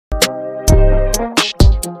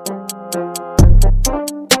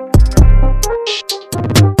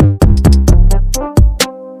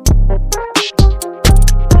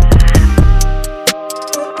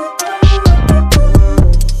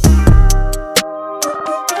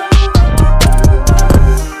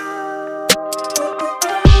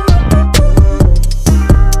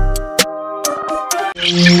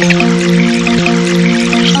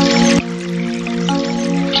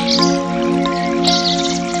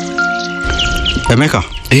Emeka.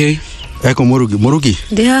 Eko Murugi.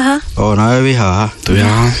 Ndi haha. O nawe wi haha. Tu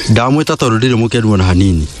ya. Ndamwita tondu ndiri mukenu na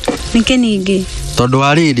hanini. Nike ningi. Tondu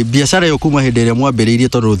wariri biacara yo kuma hindi ria mwambiriirie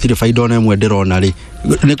tondu rutire faida ona imwe ndirona ri.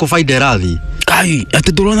 Ni ku faida irathi. Ai,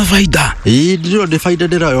 ati ndurona faida. Ndiro ndi faida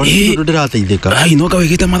ndirayo tondu ndirateithika. Ai, no ka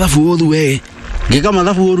wikite mathabu oru we. Ngika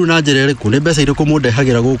mathabu oru na njere riku ni mbeca iriku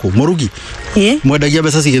mundehagira guku Murugi. Mwendagia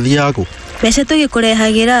mbeca cigithie yaku. Mbeca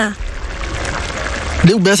tugikurehagira.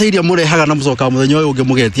 Riu mbeca iria murehaga na mucoka muthenya uyu ungi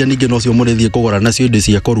mugetia ningi no cio murithie kugura nacio indi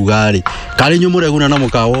cia kuruga ri. Kari nyu mureguna na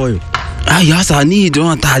mukawa uyu. Ai, asa ni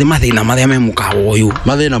ndona tari mathina maria me mukawa uyu.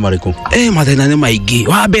 Mathina mariku? Mathina ni maingi.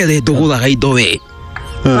 Wa mbere tuguraga indo we.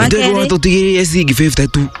 Ndego tutigiririe ciringi 50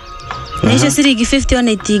 tu. Nisho ciringi 50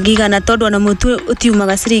 ona itingigana tondu ona mutu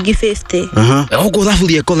utiumaga ciringi 50. Uko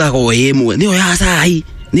thaburia korago imwe. Niyo ya cai,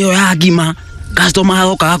 niyo ya ngima. Customer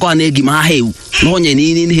aroka kwa ni ngima heu. No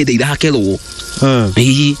nyeni ni hindi irakerwo.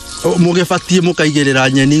 Mugebatie mukaigirira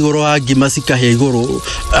nyeni iguru wa ngima cikahe iguru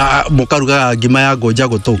mukaruga ngima ya ngoja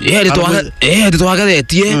gutu.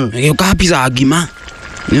 Twageretie gioka pizza ngima.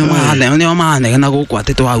 Niyo manegena guku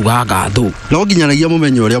ati twaruga ngathu. No nginyanagia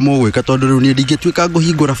mumenye uria mugwika tondu riu ni ndingituika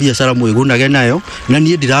nguhingura biacara mwigunage nayo na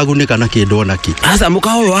nie ndiragunika na kindu onaki. Asa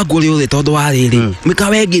muka uyu waku uri uri tondu wa riri. Mika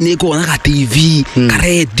wengi ni kuona ka TV, ka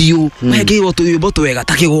radio, wegirwo tuyimbo twega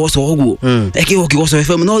takigoco uguo. Ekirwo kigoco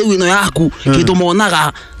FM no riu ino yaku kindu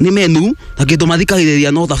monaga ni menu na kindu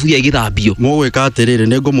mathikagiriria no thaburia igithambio. Mugwika atiriri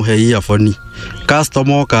ni ngumuhe earphone.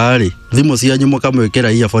 Customer kari thimu cianyu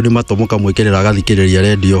mukamwikira earphone mato mukamwikirira agathikiriria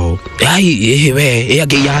radio ho. Ai we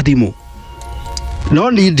agi ya thimu.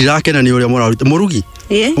 No ni ndirakena ni uria muraruta Murugi.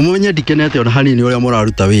 Umenye ndikenete ona hanini uria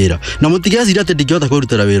muraruta wira. Na mutigecira ati ndingihota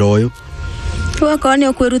kurutira wira uyu. Twakora ni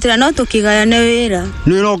ukwirutira no tukigayane wira.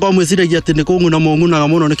 Ni no kwa mwiciragia ati ni kunguna mungunaga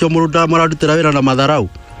muno nikio murunda mararutira wira na matharau.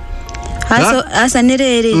 Asa ni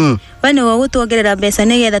riri. Bane wo gutwongerera mbeca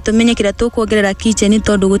nigetha tumenye kira tukwongerera kitchen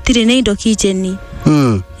tondu gutire ni indo kitchen.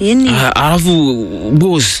 Alafu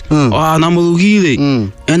boss na Murugire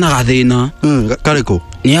ena gathina kariko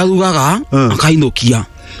ni arugaga akainokia.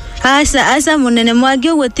 Asa munene mwangi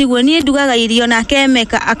uguo tiguo ni ndugaga irio na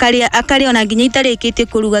Emeka akaria ona nginya itarikite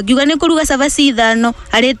kuruga ngiuga ni kuruga cabaci ithano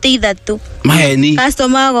arite ithatu maheni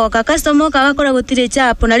customer agakora gutire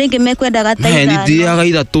chapo na ringi mekwendaga ta ithano maheni ndiaga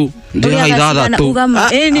ithatu ndiaga ithathatu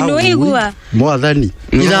ni nduigua mwathani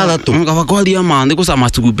ithathatu ngaba kwaria ma ndi gucama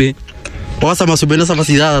cumbi wacama cumbi na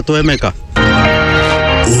cabaci ithathatu Emeka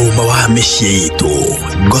uma wa mĩciĩ itũ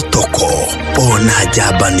ngotoko ona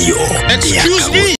njambanio.